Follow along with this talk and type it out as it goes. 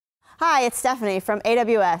Hi, it's Stephanie from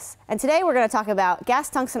AWS, and today we're going to talk about gas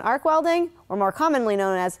tungsten arc welding, or more commonly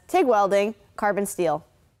known as TIG welding, carbon steel.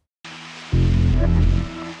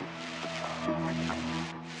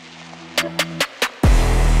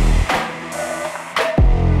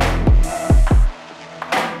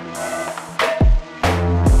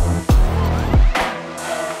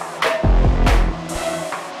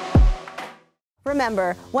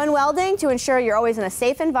 Remember, when welding, to ensure you're always in a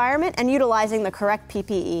safe environment and utilizing the correct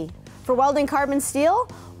PPE. For welding carbon steel,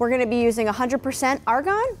 we're going to be using 100%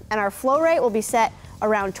 argon, and our flow rate will be set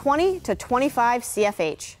around 20 to 25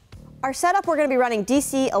 CFH. Our setup, we're going to be running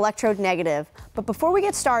DC electrode negative, but before we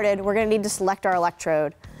get started, we're going to need to select our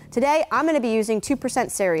electrode. Today, I'm going to be using 2%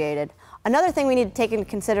 serrated. Another thing we need to take into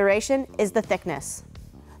consideration is the thickness.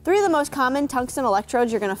 Three of the most common tungsten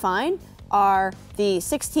electrodes you're going to find are the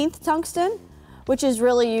 16th tungsten, which is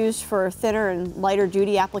really used for thinner and lighter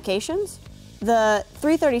duty applications. The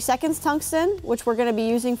 3/32 tungsten, which we're going to be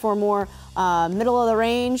using for more middle of the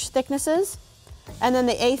range thicknesses. And then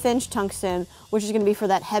the 1/8 inch tungsten, which is going to be for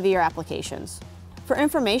that heavier applications. For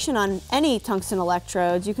information on any tungsten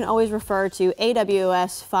electrodes, you can always refer to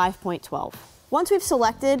AWS 5.12. Once we've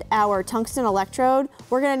selected our tungsten electrode,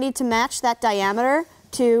 we're going to need to match that diameter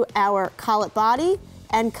to our collet body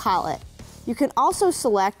and collet. You can also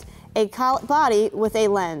select a collet body with a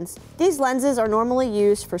lens. These lenses are normally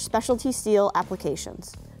used for specialty steel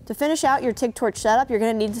applications. To finish out your TIG torch setup, you're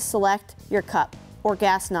going to need to select your cup or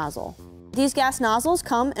gas nozzle. These gas nozzles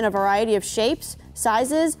come in a variety of shapes,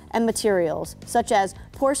 sizes, and materials, such as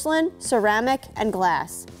porcelain, ceramic, and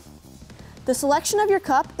glass. The selection of your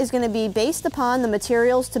cup is going to be based upon the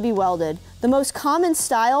materials to be welded. The most common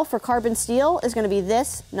style for carbon steel is going to be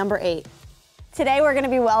this, number 8. Today we're going to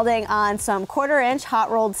be welding on some 1/4 inch hot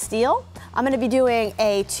rolled steel. I'm going to be doing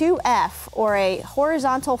a 2F, or a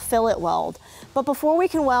horizontal fillet weld. But before we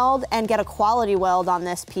can weld and get a quality weld on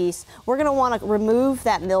this piece, we're going to want to remove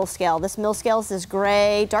that mill scale. This mill scale is this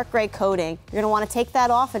gray, dark gray coating. You're going to want to take that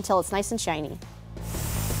off until it's nice and shiny.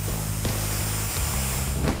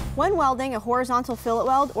 When welding a horizontal fillet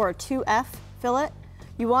weld, or a 2F fillet,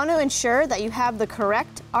 you want to ensure that you have the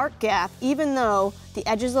correct arc gap even though the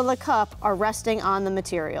edges of the cup are resting on the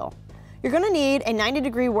material. You're going to need a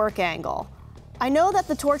 90-degree work angle. I know that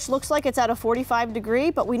the torch looks like it's at a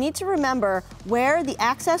 45-degree, but we need to remember where the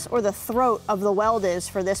axis or the throat of the weld is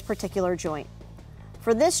for this particular joint.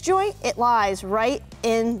 For this joint, it lies right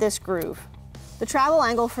in this groove. The travel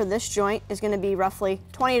angle for this joint is going to be roughly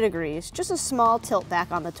 20 degrees, just a small tilt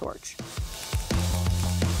back on the torch.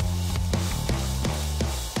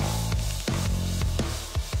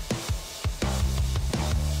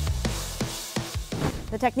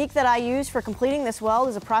 The technique that I use for completing this weld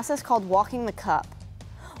is a process called walking the cup.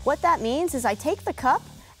 What that means is I take the cup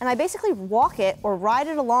and I basically walk it or ride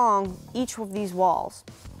it along each of these walls.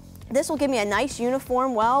 This will give me a nice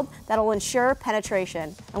uniform weld that will ensure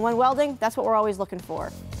penetration. And when welding, that's what we're always looking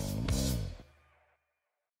for.